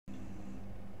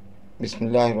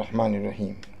Bismillahir Rahmanir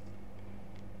Rahim.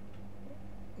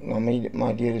 Now,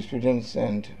 my dear students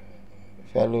and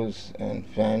fellows and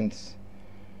friends,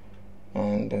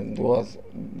 and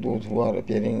those who are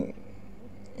appearing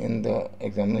in the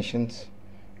examinations,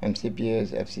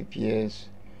 MCPS, FCPS,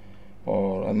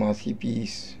 or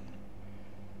MRCPs,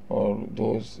 or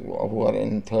those who are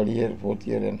in third year, fourth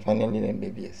year, and final year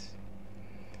MBBS.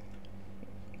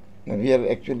 Now, we are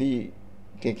actually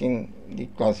taking the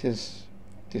classes.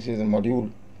 This is a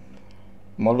modular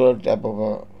type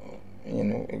of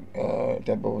a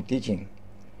type of teaching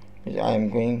which I am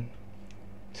going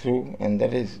through, and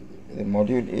that is the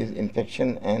module is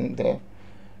infection and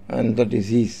the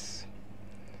disease,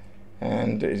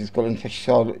 and it is called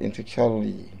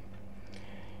infectiology.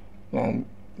 Now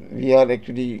we are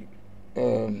actually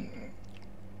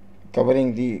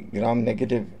covering the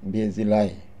gram-negative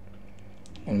bacilli,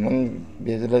 and one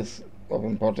bacillus of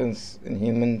importance in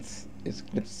humans is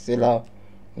Kleibsella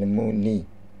pneumonae.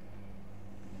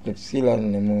 Kleibsella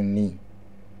pneumonae,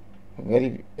 a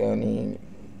very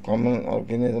common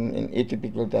organism in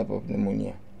atypical type of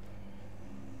pneumonia.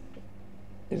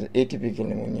 It's atypical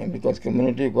pneumonia because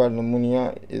community-acquired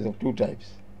pneumonia is of two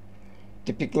types,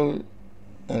 typical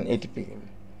and atypical.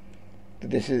 So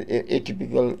this is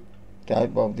atypical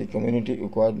type of the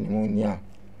community-acquired pneumonia.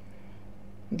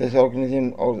 This organism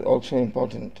is also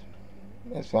important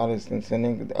as far as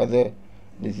concerning with other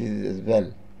diseases as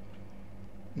well,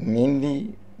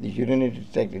 mainly the urinary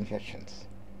tract infections.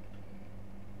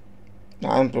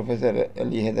 Now, I am Professor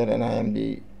Ali Haider, and I am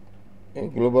the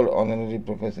Global Honorary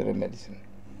Professor of Medicine.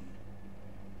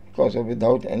 Because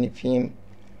without any fame,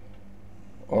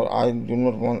 or I do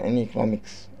not want any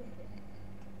economics.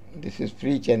 This is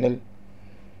free channel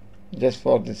just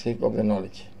for the sake of the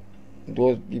knowledge.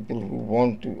 Those people who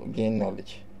want to gain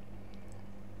knowledge.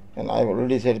 And I have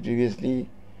already said previously,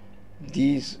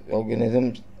 these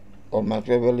organisms or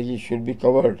microbiology should be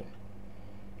covered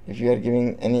if you are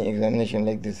giving any examination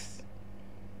like this.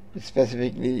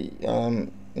 Specifically, I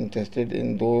am interested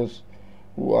in those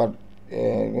who are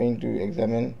going to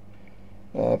examine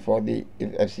for the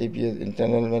FCPS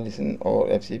internal medicine, or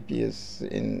FCPS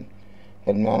in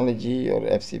pulmonology, or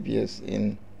FCPS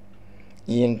in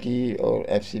ENT, or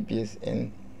FCPS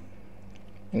in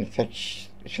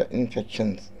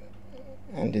infections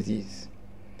and disease,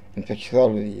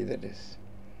 infectiology, that is.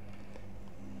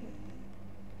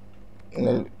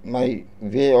 Well, my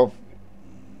way of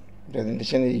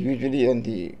presentation is usually on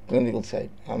the clinical side.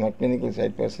 I'm a clinical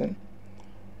side person,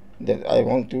 that I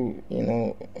want to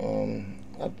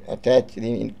attach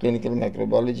the clinical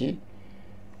microbiology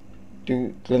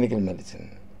to clinical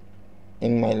medicine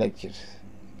in my lectures.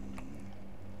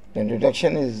 The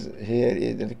introduction is here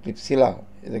is that Kleibsella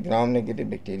is a gram-negative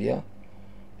bacteria.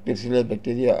 Kleibsella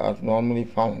bacteria are normally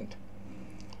found.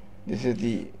 This is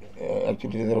the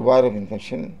actually reservoir of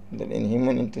infection that in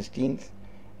human intestines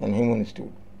and human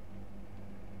stool.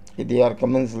 They are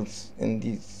commensals in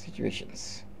these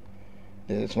situations.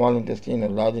 There is a small intestine or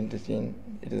large intestine.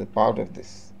 It is a part of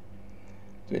this.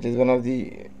 So it is one of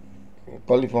the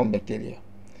coliform bacteria.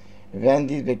 When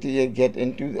these bacteria get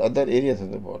into the other areas of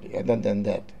the body, other than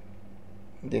that,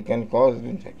 they can cause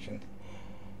infections.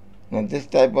 Now, this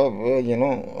type of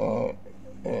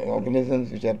organisms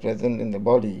which are present in the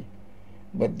body,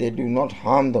 but they do not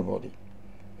harm the body.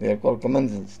 They are called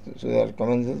commensals. So they are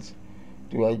commensals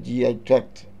to a GI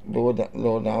tract lower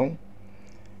down.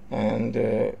 And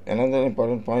another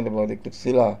important point about the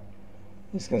Kleibsella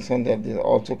is concerned that they are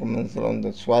also commensal on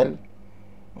the soil,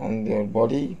 on their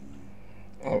body,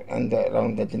 and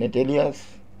around the genitalia,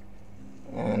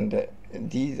 and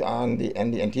these are on the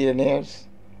anterior layers,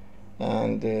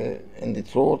 and in the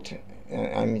throat,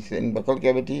 in buccal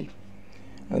cavity.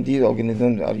 And these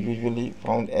organisms are usually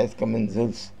found as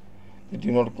commensals. They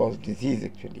do not cause disease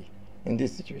actually in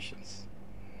these situations,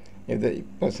 if the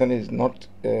person is not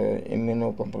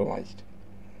immunocompromised.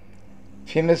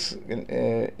 Famous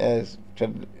as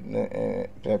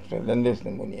Fredlander's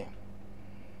pneumonia.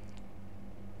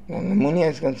 Now, pneumonia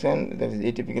is concerned, that is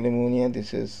atypical pneumonia.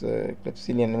 This is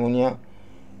Klebsiella pneumonia.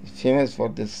 It's famous for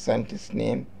this scientist's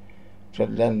name,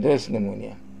 Fredlander's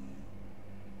pneumonia.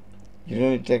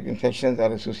 Urinary tract infections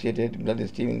are associated,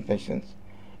 bloodstream infections.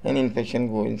 Any infection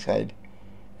go inside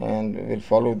and will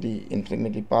follow the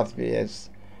inflammatory pathway as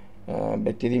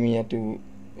bacteremia to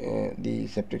the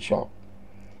septic shock.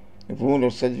 Wound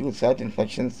or surgical site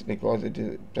infections, because it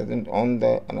is present on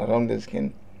the and around the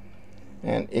skin,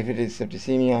 and if it is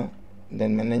septicemia,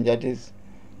 then meningitis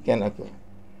can occur.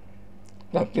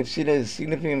 Now, Klebsiella is a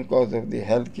significant cause of the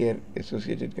healthcare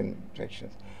associated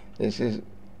infections. This is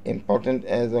important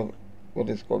as a what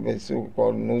is called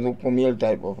nosocomial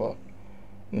type of a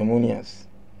pneumonias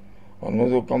or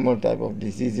nosocomial type of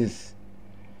diseases.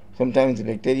 Sometimes the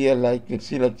bacteria like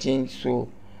Klebsiella change so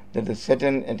that the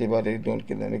certain antibiotics don't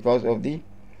kill them because of the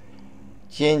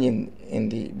change in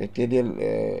the bacterial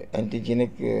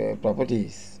antigenic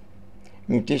properties,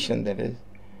 mutation that is,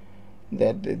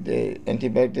 that the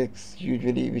antibiotics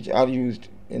usually which are used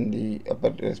in the upper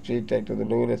respiratory tract or the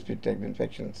lower respiratory tract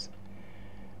infections,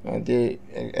 they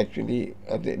actually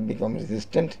they become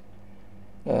resistant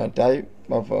type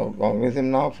of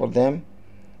organism now for them,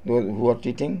 those who are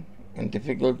treating, and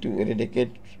difficult to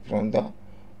eradicate from the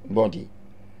body.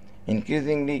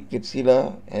 Increasingly,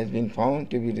 Klebsiella has been found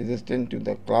to be resistant to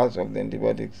the class of the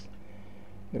antibiotics,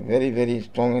 the very, very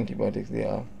strong antibiotics they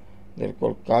are. They are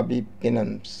called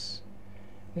carbapenems.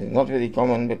 It is not very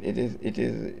common, but it is.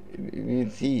 We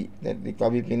see that the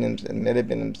carbapenems and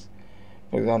meropenems,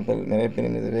 for example,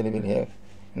 meropenem is available here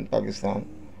in Pakistan,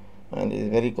 and is a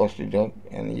very costly drug,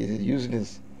 and it is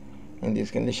useless in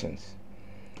these conditions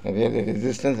where the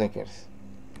resistance occurs.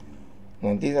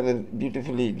 Now, these are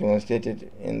beautifully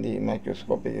demonstrated in the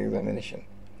microscopic examination.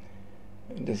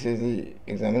 This is the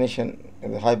examination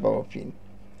of the high power field.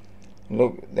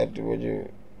 Look, that वो जो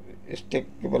stick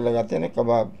के ऊपर लगाते हैं ना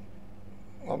कबाब,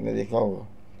 आपने देखा होगा,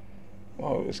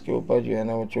 और उसके ऊपर जो है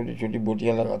ना वो छोटी छोटी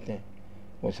बूटियाँ लगाते हैं,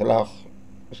 वो सलाख,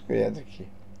 उसको याद रखिए.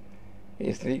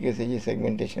 इस तरीके से ये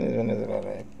सेगमेंटेशन नज़र आ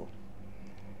रहा है आपको,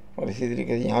 और इसी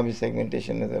तरीके से यहाँ भी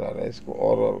सेगमेंटेशन नज़र आ रहा है. इसको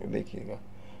और देखिएगा,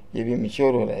 ये भी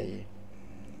मैच्योर हो रहा है.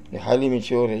 ये हाईली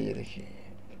मैच्योर है. ये देखिए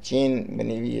चेन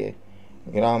बनी हुई है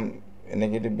ग्राम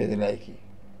नेगेटिव बेसिलाई की.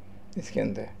 इसके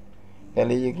अंदर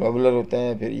पहले ये ग्लोबुलर होता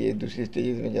है, फिर ये दूसरी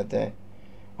स्टेजेस में जाता है,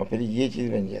 और फिर ये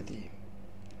चीज़ बन जाती है.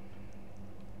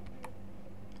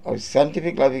 और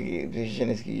साइंटिफिक क्लासिफिकेशन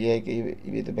इसकी ये है कि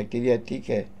ये तो बैक्टीरिया ठीक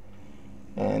है,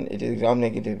 and it is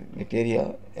gram-negative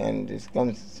bacteria, and this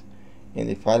comes in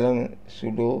the phylum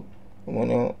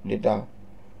Pneumonae,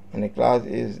 and the class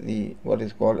is the what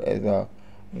is called as a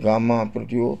gamma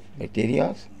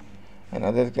proteobacteria, and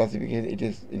other classification it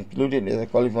is included as a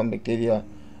coliform bacteria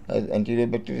as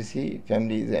Enterobacteriaceae.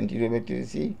 Family is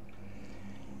Enterobacteriaceae,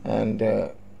 and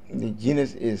the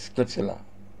genus is Kleibsella.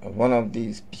 One of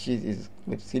the species is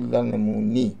Kleibsella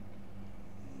pneumoniae.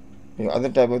 The other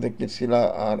type of the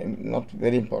Kleibsella are not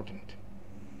very important.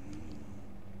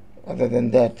 Other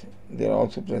than that, there are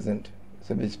also present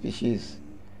subspecies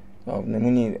of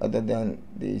pneumonia other than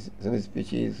the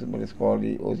subspecies what is called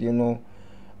the Ozono,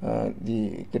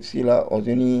 the Kleibsella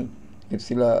ozonii,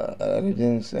 Kleibsella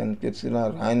regens, and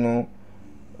Kleibsella rhino,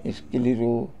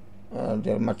 sclero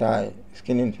dermati,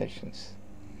 skin infections.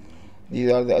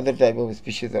 These are the other type of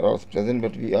species that are also present,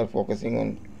 but we are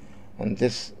focusing on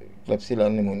this Kleibsella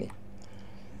pneumoniae.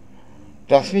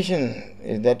 Transmission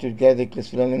is that to get the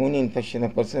Kleibsella pneumoniae infection, a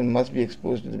person must be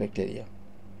exposed to the bacteria.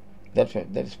 That's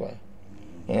right, that is why.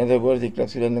 In other words, the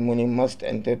Kleibsella pneumoniae must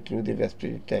enter through the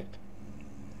respiratory tract,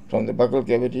 from the buccal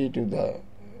cavity to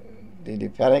the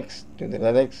pharynx, to the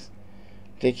larynx,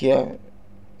 trachea,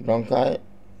 bronchi,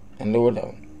 and lower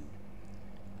down.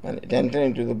 And it enters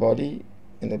into the body,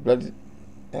 in the blood,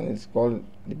 and it's called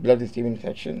the bloodstream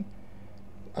infection.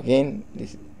 Again,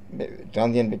 this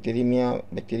transient bacteremia,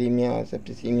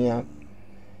 septicemia,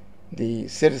 the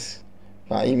SIRS,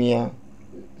 pyemia,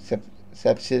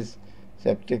 sepsis,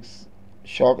 septics,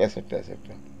 shock, etc., etc.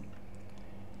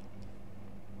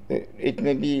 It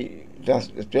may be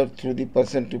spread through the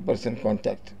person-to-person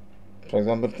contact. For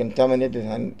example, contaminated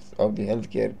hands of the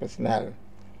healthcare personnel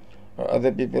or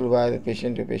other people via the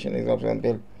patient-to-patient. For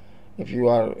example, if you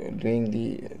are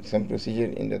doing some procedure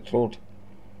in the throat,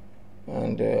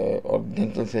 and or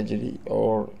dental surgery,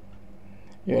 or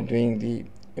you are doing the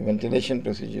ventilation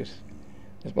procedures,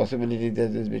 there's possibility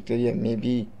that this bacteria may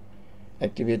be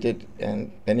activated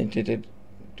and penetrated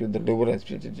to the lower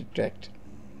respiratory tract.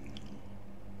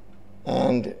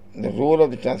 And the role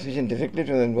of the transmission directly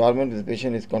to the environment of the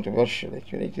patient is controversial.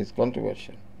 Actually, it is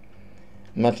controversial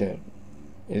matter.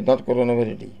 It is not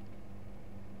coronavirus.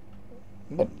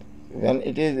 But when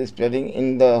it is spreading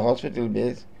in the hospital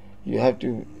base, you have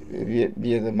to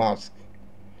wear the mask.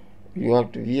 You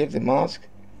have to wear the mask,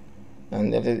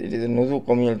 and it is a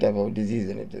nosocomial type of disease,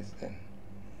 and it is then.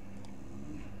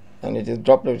 And it is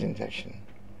droplet infection.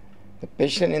 The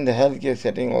patient in the healthcare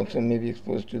setting also may be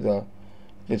exposed to the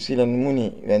Klebsiella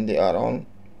pneumoniae when they are on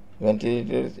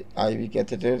ventilators, IV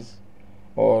catheters,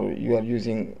 or you are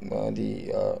using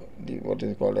the what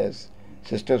is called as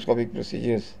cystoscopic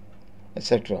procedures,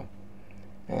 etc.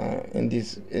 In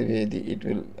this way, it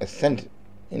will ascend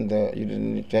in the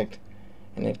urinary tract,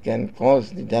 and it can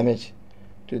cause the damage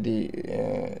to the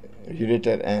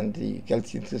ureter and the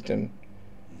calcium system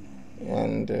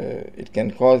and it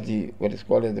can cause what is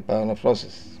called as the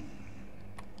pyonephrosis.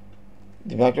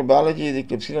 The microbiology, the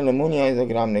Klebsiella pneumonia is a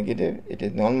gram-negative. It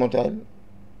is non-motile.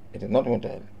 It is not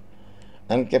motile.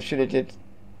 Encapsulated,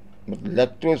 but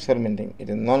lactose fermenting. It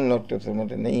is non-lactose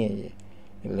fermenting नहीं है ये.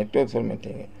 Lactose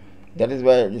fermenting है. That is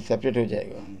why ये separate हो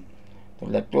जाएगा. तो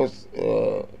lactose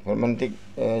फर्मेंटिक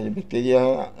जो bacteria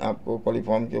है आपको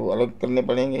कॉलीफॉर्म के वो अलग करने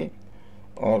पड़ेंगे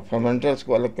और फर्मेंटर्स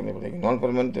को अलग करने पड़ेंगे, non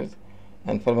fermenters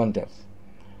and fermenters.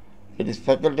 It is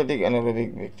facultative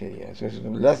anaerobic bacteria, so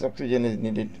less oxygen is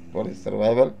needed for its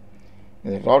survival.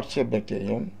 The rod-shaped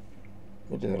bacterium,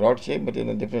 which is rod-shaped but in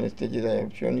a different stages I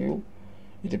have shown you.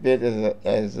 It appears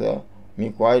as a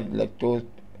mucoid lactose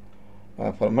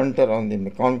fermenter on the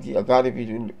McConkey agar if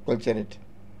you culture it.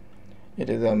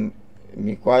 It is a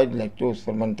mucoid lactose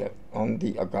fermenter on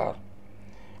the agar.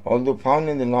 Although found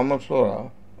in the normal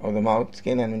flora of the mouth,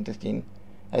 skin and intestine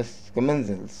as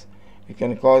commensals, it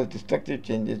can cause destructive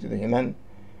changes to the human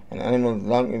and animal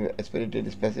lung if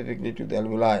aspirated specifically to the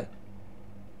alveoli.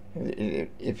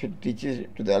 If it reaches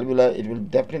to the alveoli, it will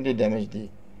definitely damage the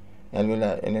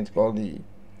alveoli, and it's called the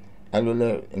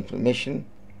alveolar inflammation,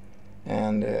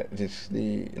 and it is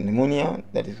the pneumonia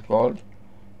that is called,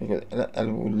 because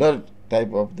alveolar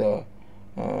type of the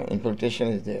infiltration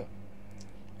is there,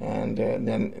 and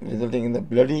then resulting in the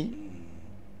bloody,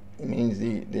 means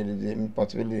there is a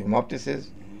possibility of hemoptysis,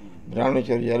 brownish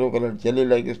or yellow colored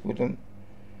jelly-like sputum,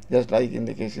 just like in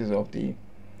the cases of the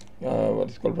what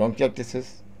is called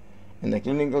bronchiectasis. In the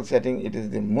clinical setting, it is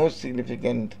the most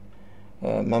significant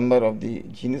member of the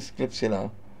genus Kleibsella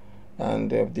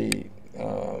and of the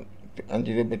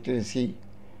Enterobacteriaceae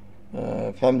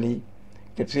family.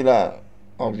 Kleibsella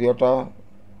oxyota,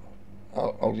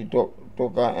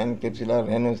 oxytoca, and Kleibsella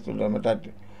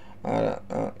rhinoscleromatite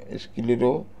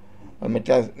sclero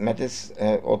metis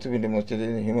have also been demonstrated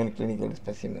in human clinical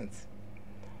specimens.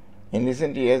 In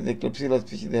recent years, the Kleibsella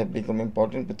species have become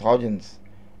important pathogens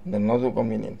in the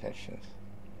nosocomial infections.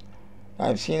 I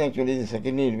have seen actually the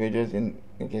secondary invaders in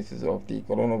cases of the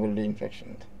coronavirus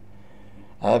infections.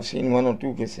 I have seen one or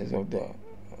two cases of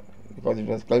because it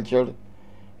was cultured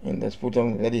in the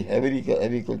sputum, very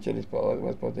heavy culture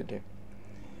was positive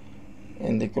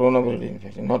in the coronavirus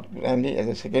infection, not primarily as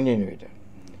a secondary invader.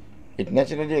 It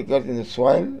naturally occurs in the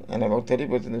soil, and about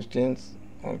 30% of strains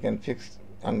can fix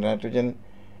on nitrogen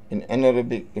in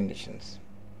anaerobic conditions.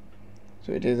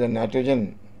 So it is a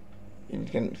nitrogen,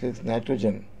 it can fix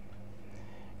nitrogen.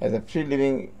 As a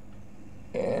free-living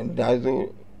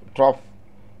diazotroph,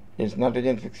 its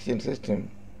nitrogen fixation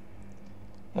system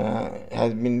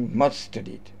has been much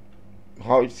studied.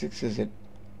 How it fixes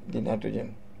the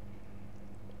nitrogen.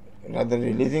 Rather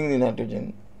releasing the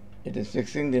nitrogen, it is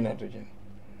fixing the nitrogen.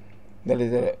 That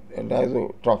is a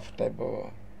diazotroph type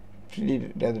of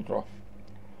free diazotroph,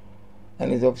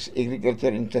 and is of agriculture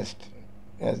interest,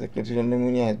 as the Klebsiella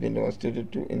pneumonia has been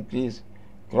demonstrated to increase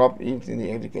crop yields in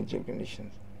the agricultural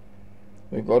conditions,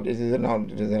 because it is a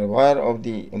reservoir of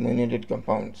the ammoniated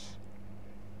compounds.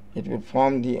 It will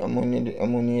form the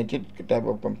ammoniated type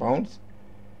of compounds,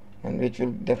 and which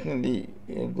will definitely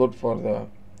be good for the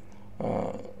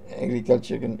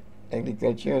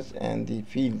agricultures and the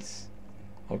fields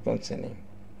are concerning.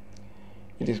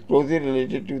 It is closely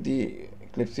related to the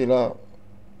Kleibsella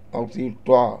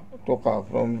oxytoca,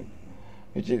 from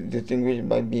which is distinguished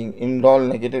by being indole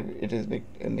negative. It is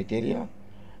bacteria,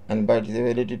 and by its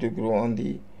ability to grow on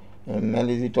the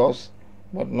melizitose,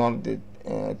 but not the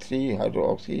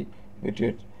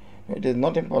 3-hydroxybutyrate. It is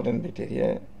not important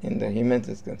bacteria in the humans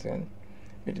is concerned.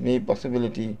 It may be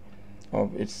possibility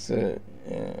of its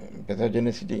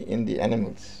pathogenicity in the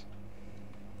animals.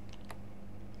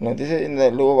 Now this is in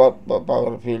the lower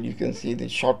power field. You can see the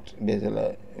short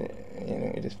bacilli.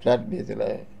 It is flat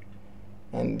bacilli,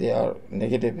 and they are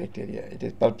negative bacteria. It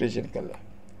is purplish color.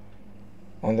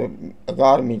 On the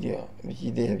agar media, which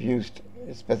they have used,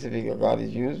 a specific agar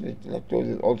is used, which lactose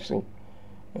is also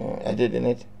added in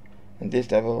it, and this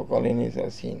type of colonies are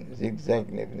seen, zigzag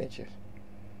in nature.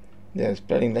 They are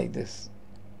spreading like this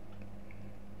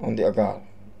on the agar,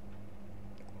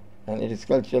 and it is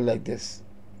cultured like this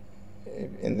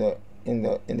in the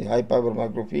high power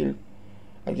microfield.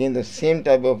 Again, the same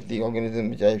type of the organism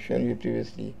which I have shown you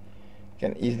previously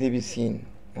can easily be seen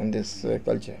on this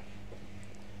culture,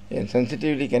 and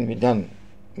sensitivity can be done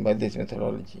by this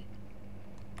methodology.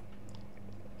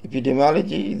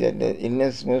 Epidemiology is that the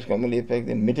illness most commonly affects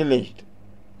the middle-aged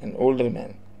and older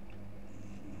men,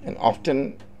 and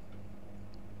often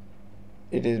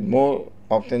it is more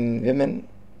often women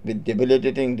with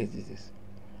debilitating diseases,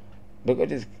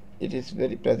 because it is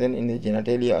very present in the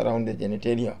genitalia, around the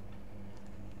genitalia,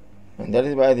 And that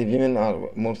is why the women are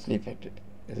mostly affected.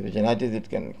 The vaginitis it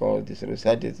can cause, the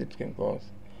sinusitis it can cause,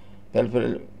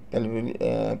 pelvic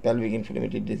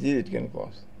inflammatory disease it can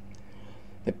cause.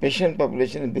 The patient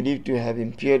population is believed to have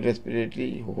impaired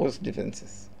respiratory host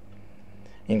defenses,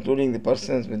 including the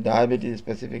persons with diabetes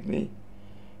specifically,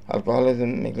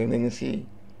 alcoholism, malignancy,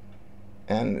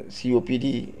 and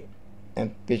COPD,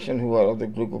 and patients who are of the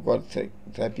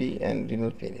glucocorticoid and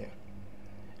renal failure.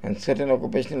 And certain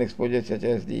occupational exposures such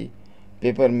as the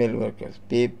paper mill workers,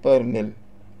 paper mill,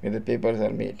 where the papers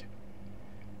are made.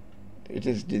 It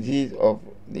is disease of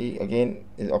the, again,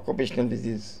 is occupational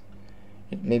disease.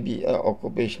 It may be an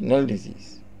occupational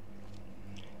disease.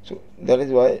 So that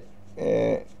is why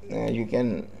you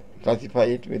can classify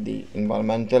it with the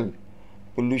environmental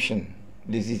pollution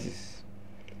diseases.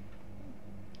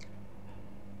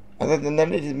 Other than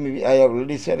that, it is maybe, I have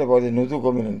already said about the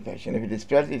nosocomial infection. If it is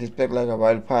spread like a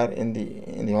wildfire in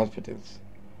the hospitals.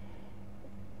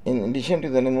 In addition to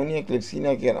the pneumonia,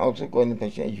 Klebsiella can also cause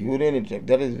infection in urinary tract.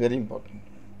 That is very important.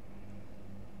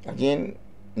 Again,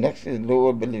 next is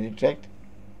lower biliary tract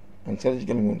and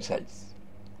surgical wound sites.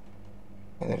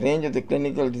 And the range of the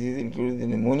clinical disease includes the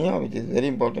pneumonia, which is very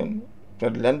important,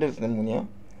 Lender's pneumonia,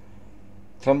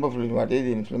 thrombophlebitis,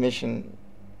 the inflammation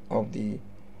of the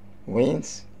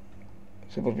veins,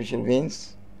 superficial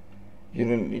veins,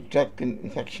 urinary tract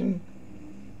infection,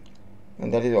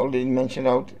 and that is already mentioned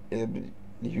out.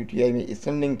 The UTI is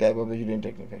ascending type of the urinary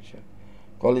tract infection.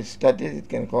 Cholestatis, it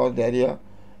can cause diarrhea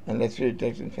and respiratory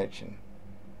tract infection.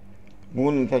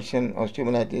 Wound infection,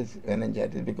 osteomyelitis,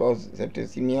 meningitis, because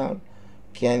septicemia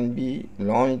can be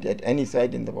launched at any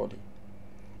site in the body.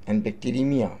 And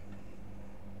bacteremia,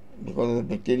 because of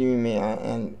the bacteremia,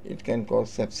 and it can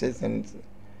cause sepsis and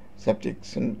septic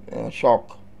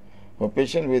shock. For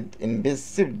patients with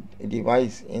invasive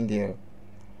device in their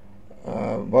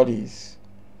bodies,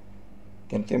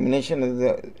 contamination of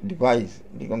the device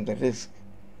becomes a risk.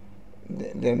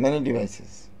 There are many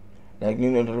devices, like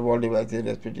neonatal wall devices,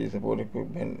 respiratory support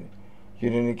equipment,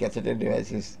 urinary catheter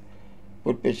devices,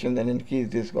 put patients at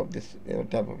increased risk of this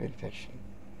type of infection.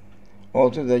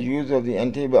 Also, the use of the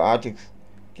antibiotics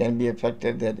can be a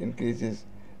factor that increases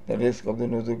the risk of the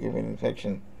nosocomial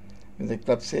infection with the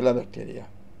Klebsiella bacteria.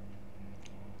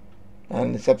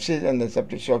 And the sepsis and the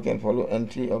septic shock can follow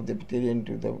entry of the bacteria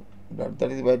into the blood.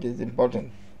 That is why it is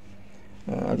important.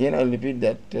 Again, I'll repeat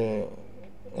that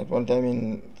at one time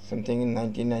in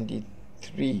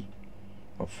 1993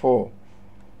 or 4,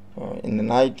 in the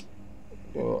night,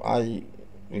 I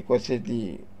requested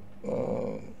the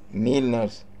male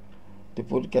nurse to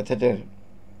put catheter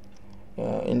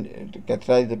to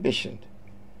catheterize the patient.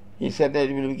 He said that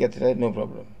it will be catheterized, no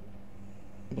problem,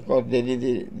 because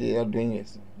they are doing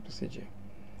this procedure.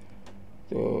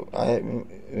 So I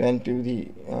went to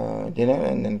the dinner,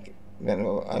 and then when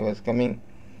I was coming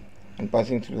and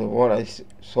passing through the ward, I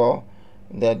saw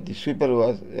that the sweeper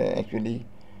was actually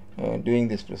doing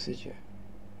this procedure.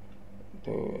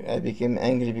 So I became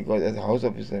angry, because as a house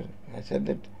officer, I said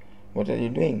that, what are you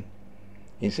doing?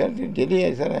 He said, daily.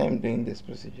 I said, I am doing this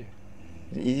procedure.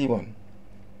 It's an easy one.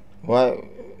 Why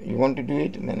you want to do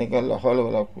it?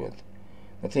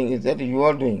 The thing is that you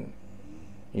are doing.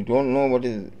 You don't know what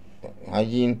is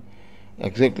hygiene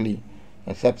exactly,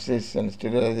 sepsis and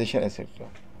sterilization, etc.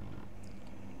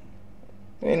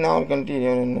 In our country,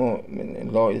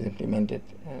 law is implemented,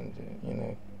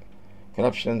 and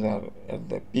corruptions are at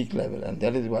the peak level, and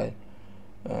that is why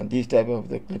these type of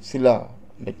the Klebsiella,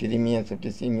 bacteremia,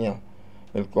 septicemia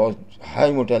will cause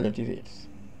high mortality rates.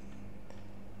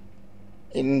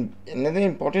 In another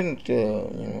important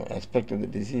aspect of the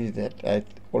disease that I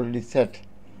already said,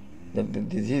 that the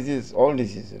diseases, all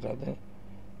diseases rather,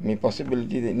 may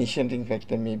possibility the initiating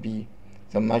factor may be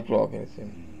some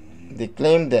microorganism. They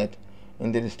claim that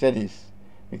in their studies,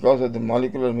 because of the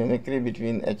molecular mimicry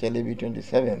between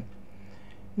HLA-B27,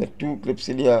 the two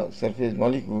Klebsiella surface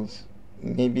molecules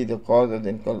may be the cause of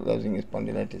the ankylosing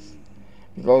spondylitis.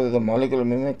 Because of the molecular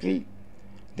mimicry,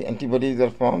 the antibodies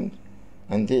are formed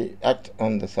and they act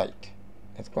on the site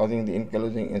as causing the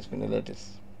ankylosing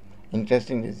spondylitis.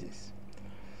 Interesting disease.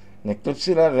 The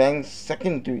Klebsiella ranks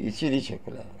second to Escherichia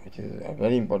coli, which is a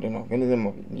very important organism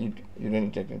of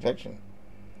urinary tract infection.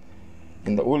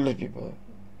 In the older people,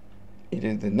 it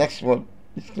is the next one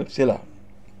is Klebsiella.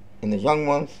 In the young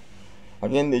ones,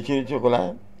 again the Escherichia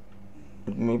coli,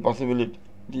 it may possibly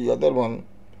the other one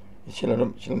is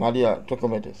Chlamydia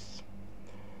trachomatis.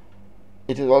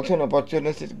 It is also an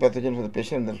opportunistic pathogen for the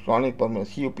patient with chronic pulmonary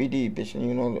COPD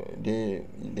patient. They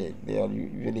are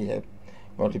usually have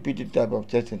got repeated type of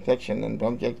chest infection and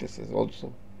bronchiectasis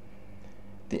also.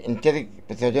 The enteric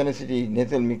pathogenicity,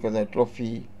 nasal mucous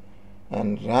atrophy,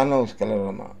 and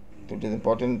rhinoscleroma. So it is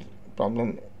important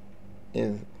problem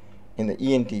is in the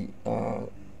ENT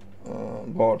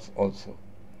wards also.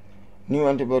 New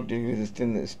antibiotic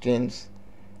resistant strains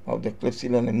of the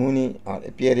Klebsiella pneumoniae are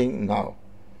appearing now.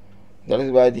 That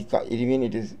is why even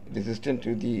it is resistant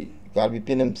to the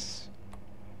carbapenems.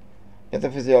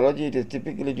 Pathophysiology, it is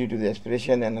typically due to the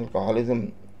aspiration and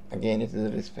alcoholism. Again, it is a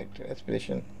risk factor,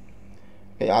 aspiration.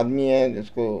 कई आदमी है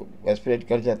जिसको aspirate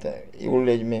कर जाता है old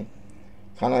age में,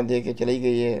 खाना दे के चली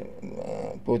गई है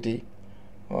पोती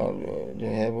और जो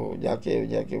है वो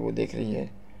जाके वो देख रही है,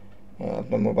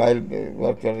 अपना मोबाइल पे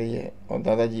वर्क कर रही है और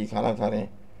दादाजी खाना खा रहे हैं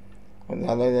और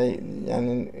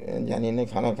दादाजी जानी ने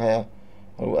खाना खाया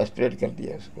और वो एस्पिरेट कर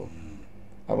दिया उसको.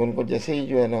 अब उनको जैसे ही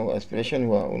जो है ना वो एस्पिरेशन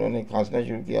हुआ, उन्होंने खांसना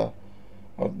शुरू किया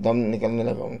और दम निकलने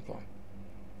लगा उनका.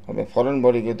 हमें फॉरेन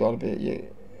बॉडी के तौर पे ये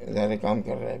ज़्यादा काम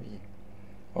कर रहा है अभी,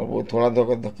 और वो थोड़ा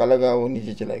धक्का लगा, वो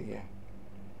नीचे चला गया.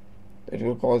 It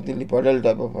will cause the lipidal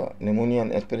type of pneumonia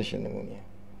and aspiration pneumonia.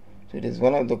 So it is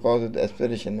one of the causes of the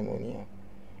aspiration pneumonia.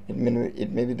 It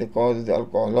may be the cause of the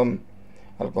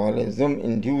alcoholism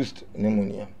induced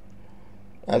pneumonia,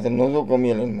 as a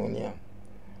nosocomial pneumonia,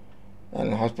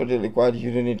 and hospital acquired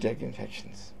urinary tract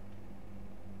infections,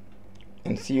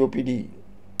 and COPD,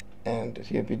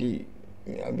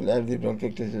 I will add the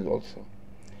bronchiectasis also.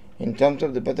 In terms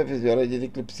of the pathophysiology, the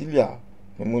Klebsiella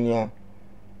pneumonia,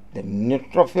 the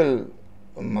neutrophil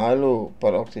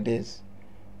myeloperoxidase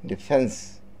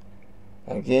defense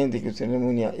against the Klebsiella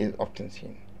pneumonia is often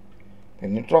seen. The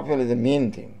neutrophil is the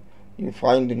main thing. You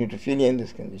find the neutrophilia in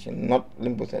this condition, not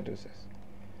lymphocytosis.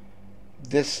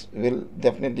 This will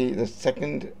definitely the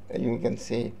second, you can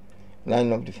say,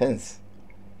 line of defense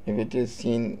if it is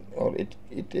seen or it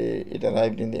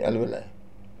arrived in the alveoli.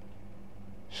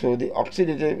 So the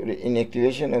oxidative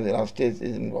inactivation of the elastase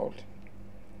is involved.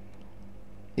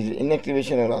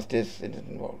 Inactivation of elastase is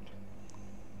involved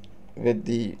with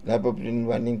the lipoprotein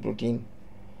binding protein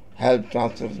help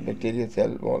transfer bacterial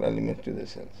cell wall elements to the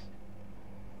cells.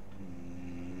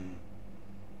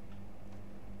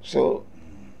 So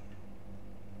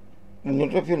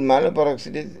neutrophil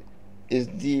myeloperoxidase is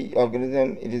the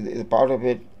organism, it is a part of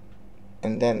it,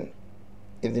 and then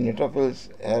if the neutrophils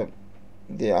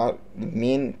they are the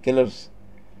main killers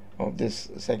of this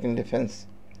second defense,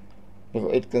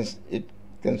 because it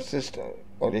consists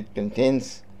or it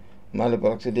contains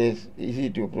myeloperoxidase, easy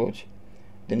to approach,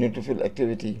 the neutrophil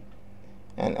activity,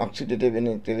 and oxidative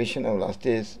inactivation of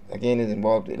elastase again is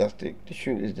involved. Elastic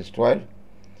tissue is destroyed,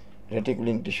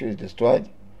 reticulin tissue is destroyed,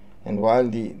 and while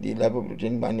the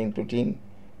lipoprotein binding protein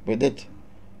with it,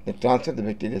 they transfer the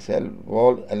bacterial cell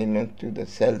wall elements to the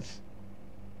cells.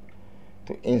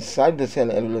 So inside the cell,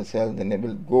 alveolar cell, then they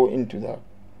will go into the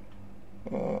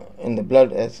in the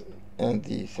blood and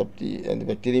the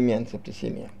bacteremia and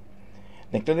septicemia.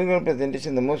 The clinical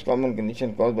presentation, the most common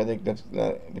condition caused by the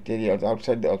bacteria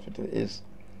outside the hospital is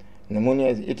pneumonia,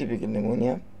 is atypical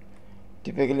pneumonia,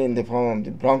 typically in the form of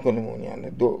the bronchopneumonia.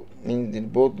 Means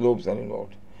that both lobes are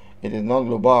involved. It is not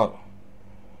lobar.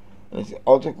 It is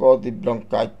also called the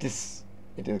bronchitis.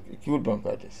 It is acute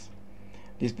bronchitis.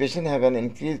 These patients have an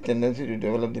increased tendency to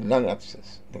develop the lung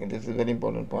abscess. This is a very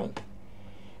important point.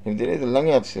 If there is a lung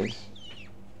abscess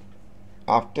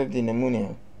after the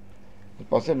pneumonia, the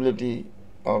possibility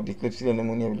of the Klebsiella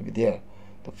pneumonia will be there.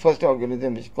 The first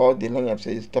organism which caused the lung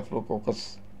abscess is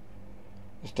Staphylococcus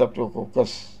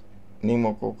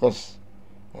pneumococcus,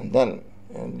 and then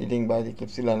leading by the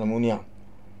Klebsiella pneumonia.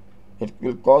 It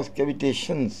will cause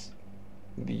cavitations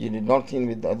which you did not seen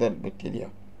with the other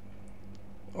bacteria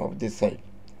of this side.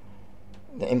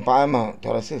 The empyema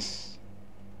thoracis,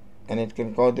 and it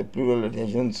can cause the pleural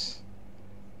adhesions.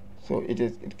 So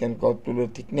it can cause pleural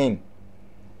thickening.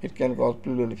 It can cause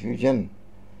pleural effusion.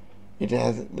 It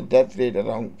has the death rate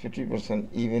around 50%,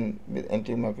 even with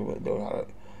antimicrobial.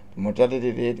 The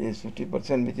mortality rate is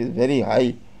 50%, which is very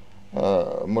high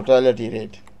mortality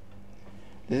rate.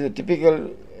 This is a typical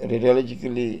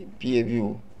radiologically PA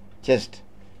view chest.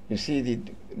 You see the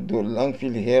lung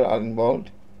field here are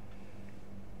involved.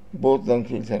 Both lung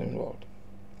fields are involved,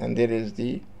 and there is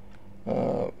the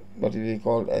what we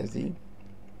call as the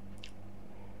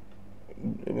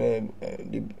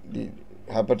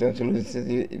hypertension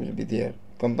will be there,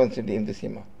 compensating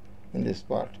emphysema in this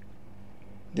part.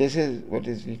 This is what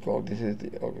is we call, this is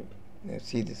the organ.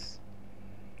 See this.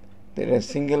 There is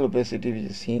single opacity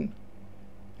which is seen.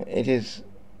 It is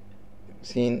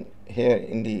seen here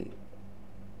in the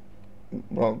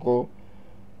broncho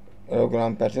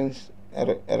aerogram patterns.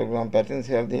 Aerogram patterns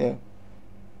are there,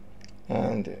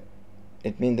 and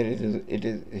it means that it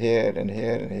is here and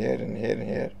here and here and here and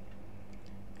here.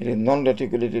 It is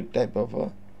non-reticulated type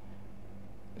of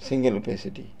single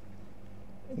opacity,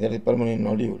 that is permanent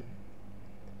nodule.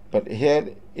 But here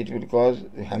it will cause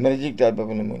hemorrhagic type of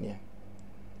pneumonia,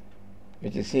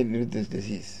 which is seen with this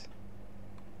disease.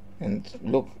 And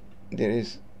look, there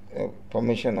is a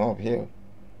formation of here,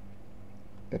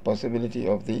 the possibility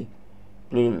of the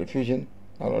pleural effusion.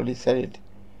 I already said it.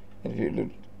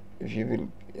 If you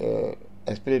will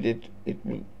aspirate it,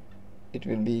 it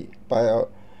will be by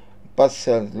pus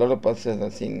cells. A lot of pus cells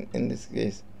are seen in this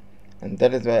case, and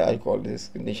that is why I call this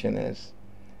condition as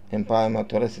empyema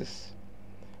thoracis,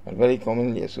 are very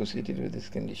commonly associated with this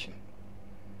condition.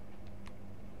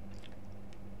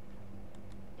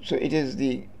 So it is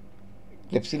the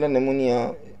Klebsiella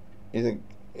pneumonia is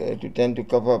to tend to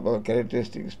cover up a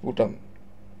characteristic sputum.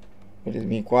 It is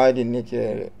mucoid in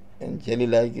nature and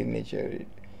jelly-like in nature.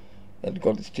 It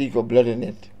got a streak of blood in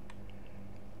it,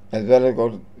 as well as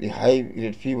got the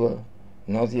high-grade fever,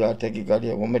 nausea,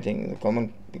 tachycardia, vomiting. The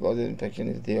common because the infection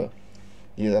is there.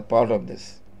 These are part of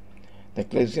this. The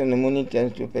Klebsiella pneumonia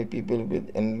tends to affect people with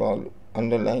involved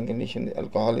underlying conditions.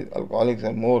 Alcoholics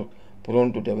are more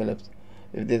prone to develop.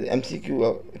 If there is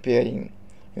MCQ appearing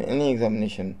in any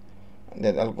examination,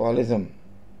 that alcoholism,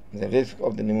 the risk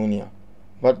of the pneumonia,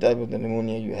 what type of the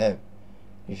pneumonia you have.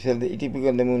 You say the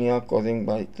atypical pneumonia causing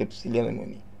by Klebsiella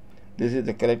pneumonia. This is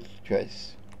the correct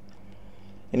choice.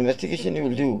 Investigation you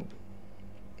will do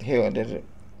here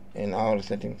in our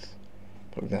settings,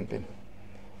 for example.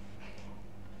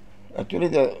 Actually,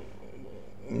 the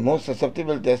most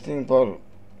susceptible testing for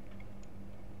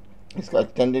is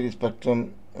extended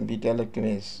spectrum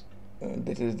beta-lactamase.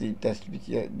 This is the test which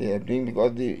they are doing,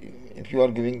 because if you are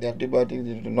giving the antibiotics,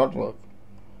 it will not work.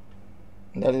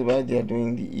 That is why they are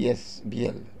doing the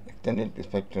ESBL, extended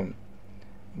spectrum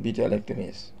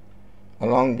beta-lactamase,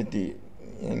 along with the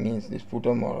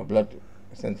sputum or blood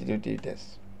sensitivity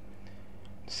test.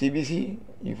 CBC,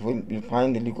 you will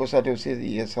find the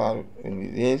leukocytosis, ESR will be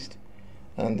raised,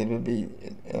 and there will be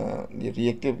the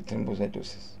reactive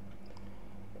thrombocytosis.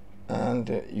 And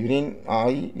urine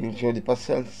RE will show the pus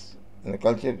cells, and the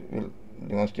culture will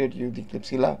demonstrate you the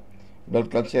Klebsiella. Blood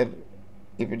culture,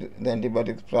 if the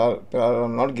antibiotics prior are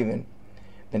not given,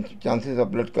 then chances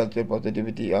of blood culture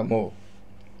positivity are more.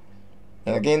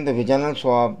 And again, the vaginal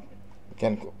swab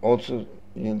can also,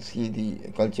 you will see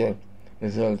the culture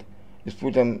result. The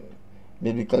sputum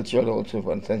may be cultured also,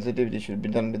 for sensitivity should be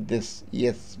done with this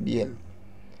ESBL.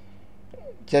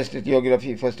 Chest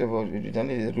radiography, first of all, will be done.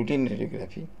 It is a routine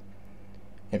radiography.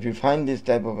 If you find this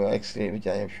type of X-ray, which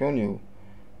I have shown you,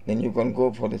 then you can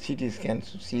go for the CT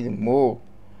scans to see the more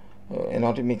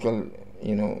anatomical,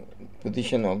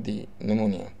 position of the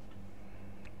pneumonia.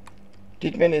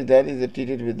 Treatment is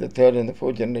treated with the third and the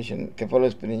fourth generation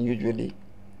cephalosporin, usually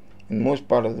in most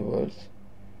part of the world.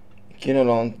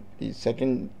 Quinolone, the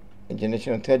second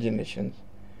generation or third generations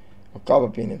of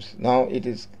carbapenems. Now it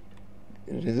is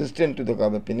resistant to the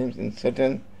carbapenems in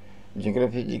certain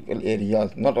geographical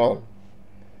areas, not all.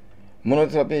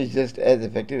 Monotherapy is just as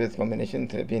effective as combination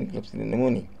therapy in Klebsiella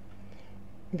pneumonia,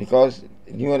 because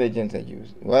newer agents are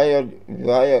used. Why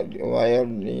are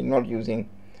we not using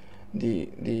the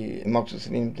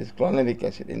amoxicillin plus chloramic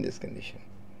acid in this condition?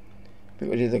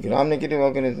 Because it is a gram-negative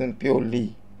organism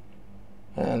purely,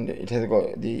 and it has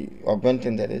got the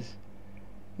augmentin, that is,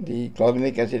 the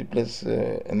chloramic acid plus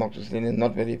amoxicillin is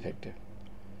not very effective.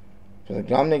 For the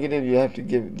gram-negative, you have to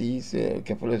give these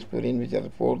cephalosporin, which are the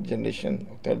fourth generation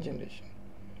or third generation.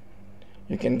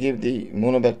 You can give the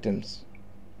monobactams,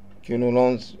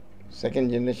 quinolones,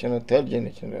 second generation or third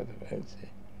generation rather, I would say.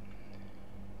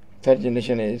 Third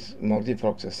generation is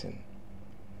moxifloxacin.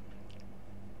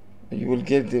 You will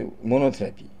give the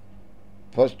monotherapy.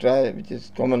 First try, which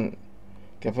is common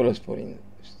cephalosporin,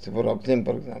 ciprofloxacin,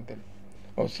 for example,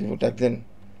 or ciprofloxacin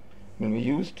will be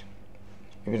used.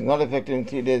 If it is not effective in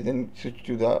 3 days, then switch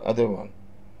to the other one,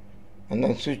 and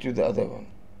then switch to the other one.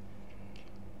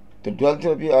 The dual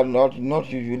therapy are not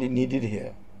usually needed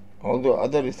here, although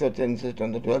other researchers insist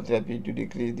on the dual therapy to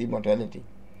decrease the mortality.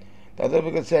 The other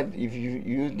because said if you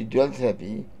use the dual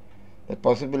therapy, the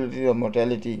possibility of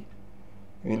mortality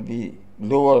will be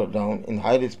lower down in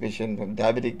high-risk patients,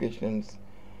 diabetic patients,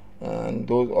 and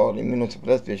those or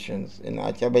immunosuppressed patients, in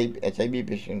HIV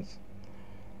patients.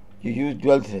 You use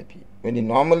dual therapy. When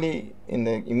normally in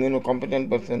the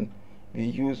immunocompetent person, we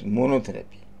use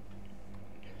monotherapy.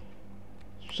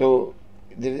 So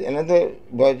there is another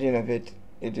version of it.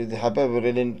 It is the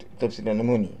hypervirulent Klebsiella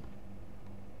pneumonia.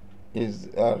 Is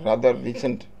a rather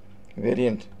recent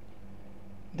variant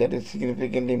that is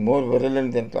significantly more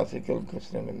virulent than classical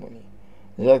Klebsiella pneumonia.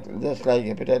 Just like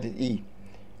hepatitis E,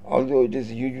 although it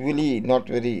is usually not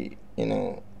very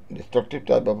destructive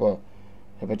type of a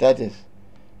hepatitis,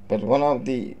 But one of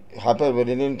the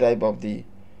hypervirulent type of the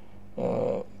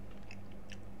uh,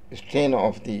 strain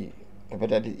of the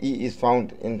hepatitis E is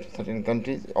found in certain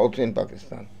countries, also in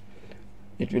Pakistan.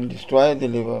 It will destroy the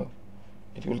liver.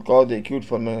 It will cause the acute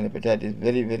pulmonary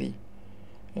hepatitis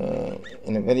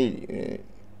in a very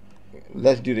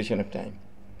less duration of time.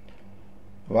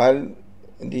 While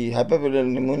the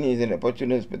hypervirulent pneumonia is an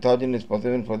opportunist pathogen is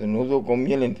possible for the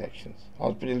nosocomial infections,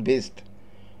 hospital-based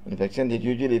infections that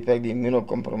usually affect the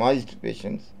immunocompromised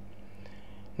patients.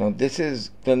 Now, this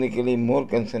is clinically more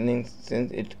concerning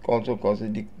since it also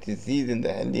causes disease in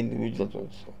the healthy individuals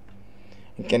also.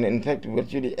 It can infect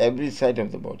virtually every site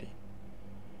of the body.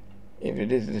 If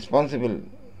it is responsible,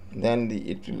 then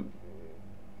it will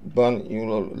burn.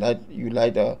 You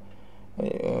light a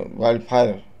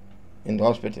wildfire in the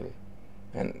hospital,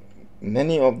 and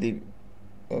many of the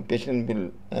patients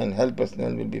will and health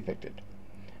personnel will be affected,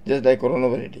 just like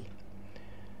coronavirus.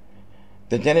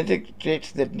 The genetic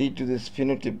traits that lead to this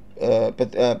phenotype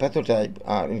pathotype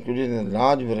are included in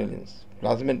large virulence,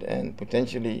 plasmid, and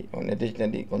potentially on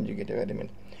additionally conjugative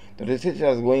elements. The research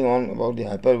is going on about the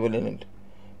hypervirulent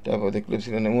type of the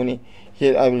Klebsiella pneumoniae.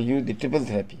 Here I will use the triple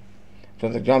therapy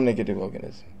from the gram-negative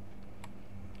organism.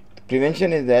 The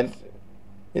prevention is that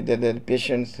the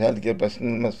patient's healthcare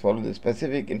personnel must follow the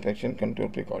specific infection control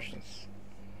precautions.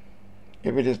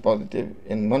 If it is positive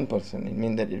in one person, it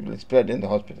means that it will spread in the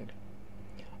hospital.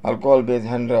 Alcohol-based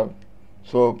hand rub,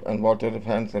 soap and water if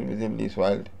hands are visibly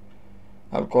soiled.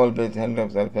 Alcohol-based hand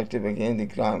rubs are effective against the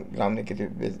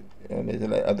gram-negative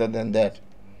bacilli. Other than that,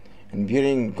 and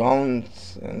wearing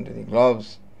gowns and the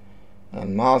gloves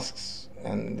and masks,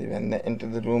 and when they enter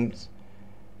the rooms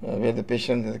where the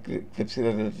patients and the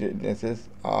Klebsiella illnesses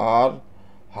are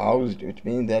housed, which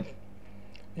means that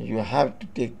you have to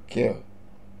take care.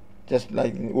 Just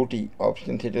like in OT,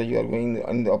 operation theatre, you are going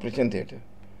in the operation theatre.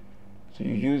 So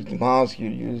you use the mask, you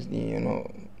use the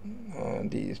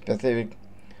the specific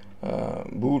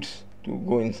boots to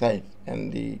go inside,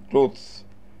 and the clothes,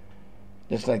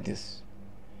 just like this.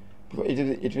 Because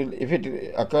it will, if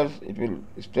it occurs, it will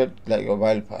spread like a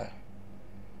wildfire.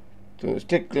 So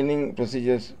strict cleaning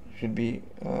procedures should be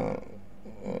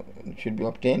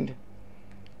obtained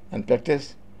and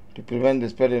practiced to prevent the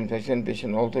spread of infection.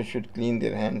 Patients also should clean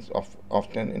their hands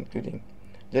often, including,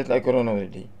 just like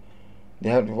coronavirus. They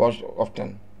have to wash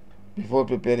often before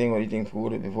preparing or eating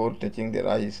food, before touching their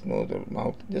eyes, nose or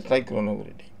mouth, just like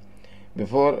coronavirus.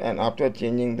 Before and after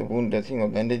changing the wound dressing or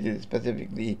bandages,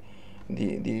 specifically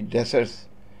the dressers,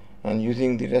 and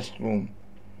using the restroom.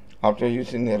 After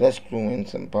using the restroom in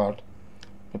some part,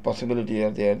 the possibility are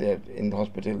there that in the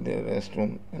hospital there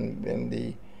restroom, and when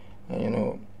the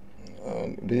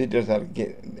visitors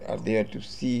are there to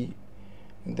see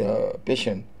the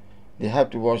patient, they have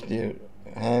to wash their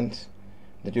hands.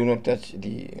 They do not touch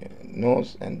the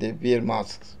nose, and they wear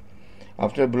masks.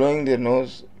 After blowing their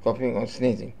nose, coughing or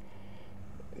sneezing,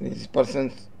 these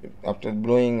persons, after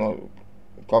blowing or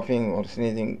coughing or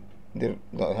sneezing, the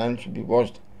hands should be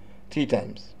washed 3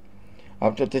 times.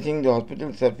 After touching the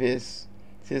hospital surface,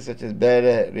 such as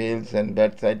bed rails and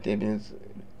bedside tables,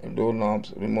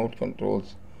 doorknobs, remote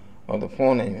controls, or the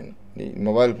phone, even the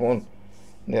mobile phone,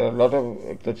 there are a lot of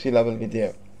Klebsiella will be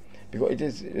there, because it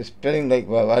is spreading like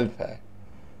wildfire.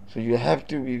 So you have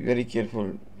to be very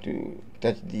careful to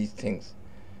touch these things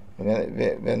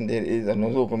when there is a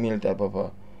nosocomial type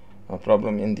of a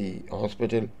problem in the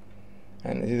hospital,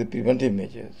 and it is a preventive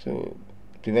measure. So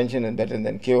prevention is better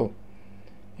than cure.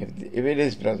 If it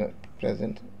is present,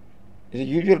 it's a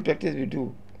usual practice we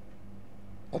do,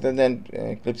 other than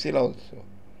Klebsiella also.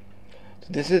 So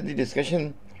this is the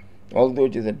discussion. Although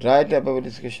it is a dry type of a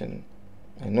discussion,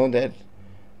 I know that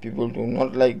people do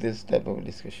not like this type of a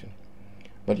discussion.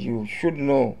 But you should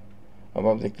know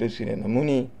about the Klebsiella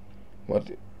pneumoniae,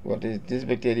 what is this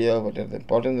bacteria, what are the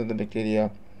importance of the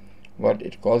bacteria, what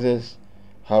it causes,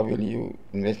 how will you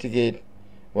investigate,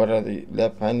 what are the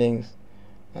lab findings,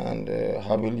 and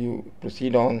how will you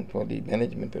proceed on for the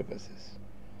management purposes.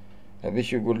 I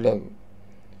wish you good luck,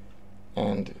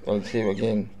 and I'll say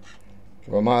again,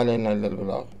 وَمَا عَلَيْنَا إِلَّا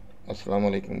الْبَلَاغُ. Assalamu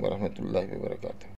alaikum wa rahmatullahi wa barakatuh.